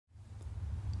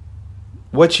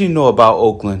What you know about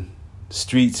Oakland?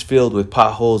 Streets filled with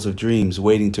potholes of dreams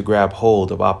waiting to grab hold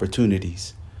of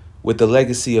opportunities. With the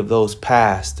legacy of those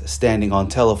past standing on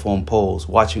telephone poles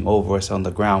watching over us on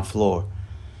the ground floor.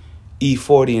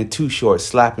 E40 and Too Short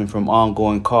slapping from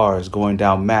ongoing cars going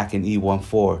down Mac and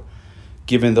E14,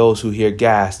 giving those who hear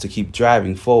gas to keep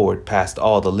driving forward past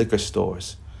all the liquor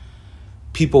stores.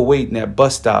 People waiting at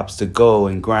bus stops to go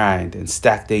and grind and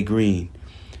stack they green.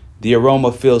 The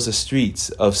aroma fills the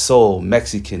streets of soul,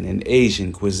 Mexican, and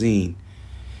Asian cuisine.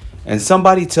 And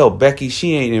somebody tell Becky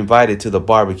she ain't invited to the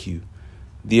barbecue.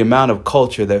 The amount of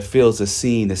culture that fills the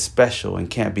scene is special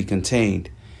and can't be contained,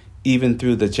 even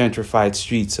through the gentrified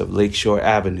streets of Lakeshore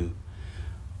Avenue.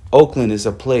 Oakland is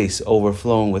a place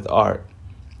overflowing with art,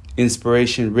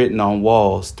 inspiration written on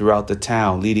walls throughout the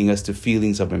town, leading us to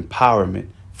feelings of empowerment,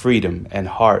 freedom, and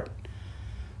heart.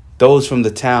 Those from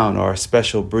the town are a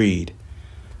special breed.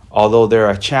 Although there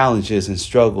are challenges and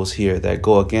struggles here that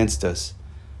go against us,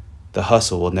 the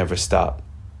hustle will never stop.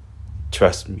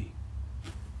 Trust me.